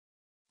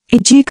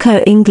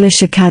Educo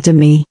English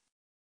Academy.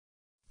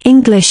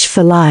 English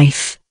for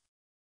Life.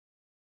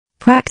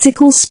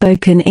 Practical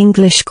Spoken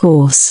English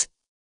Course.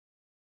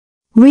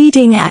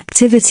 Reading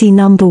Activity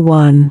Number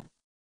 1.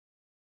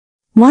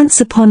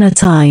 Once upon a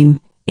time,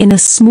 in a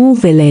small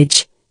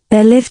village,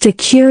 there lived a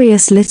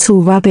curious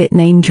little rabbit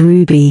named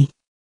Ruby.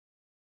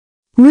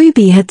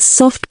 Ruby had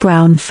soft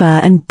brown fur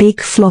and big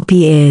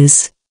floppy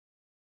ears.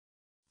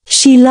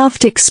 She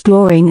loved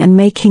exploring and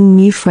making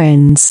new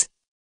friends.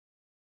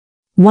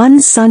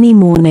 One sunny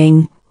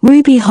morning,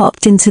 Ruby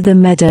hopped into the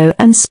meadow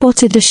and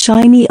spotted a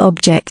shiny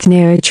object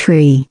near a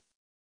tree.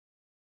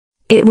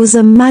 It was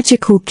a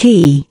magical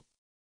key.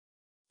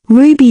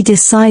 Ruby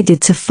decided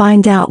to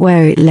find out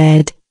where it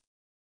led.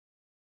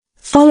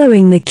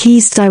 Following the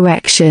key's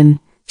direction,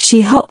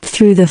 she hopped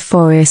through the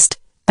forest,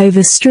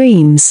 over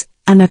streams,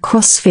 and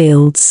across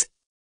fields.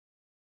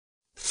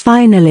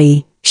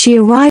 Finally, she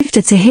arrived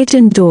at a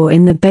hidden door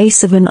in the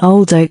base of an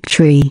old oak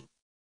tree.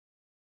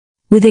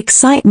 With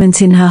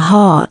excitement in her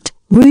heart,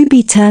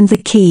 Ruby turned the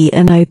key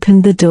and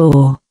opened the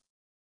door.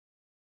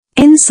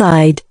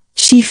 Inside,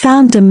 she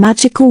found a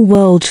magical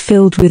world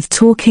filled with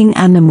talking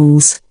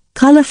animals,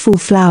 colorful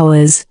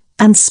flowers,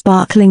 and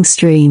sparkling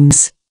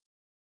streams.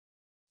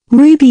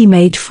 Ruby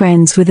made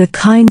friends with a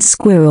kind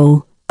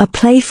squirrel, a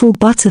playful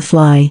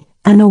butterfly,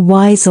 and a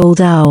wise old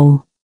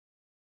owl.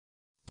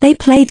 They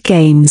played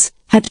games,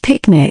 had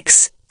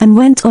picnics, and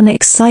went on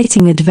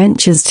exciting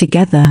adventures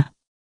together.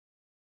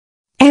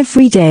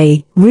 Every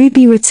day,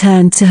 Ruby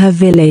returned to her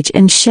village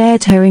and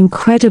shared her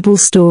incredible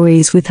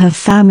stories with her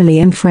family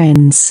and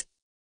friends.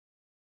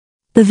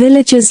 The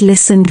villagers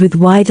listened with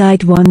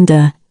wide-eyed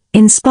wonder,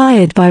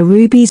 inspired by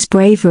Ruby's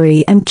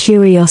bravery and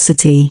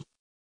curiosity.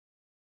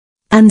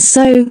 And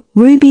so,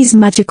 Ruby's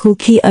magical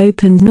key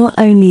opened not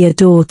only a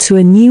door to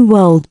a new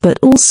world but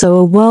also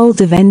a world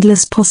of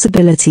endless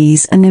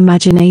possibilities and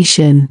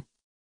imagination.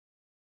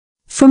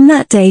 From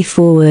that day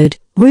forward,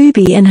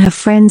 Ruby and her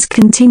friends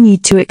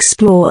continued to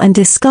explore and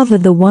discover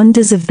the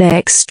wonders of their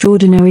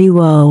extraordinary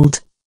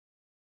world.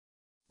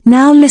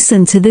 Now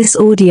listen to this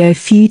audio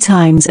few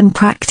times and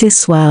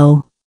practice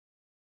well.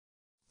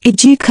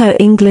 Educo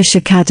English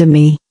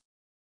Academy.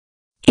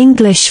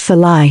 English for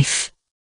Life.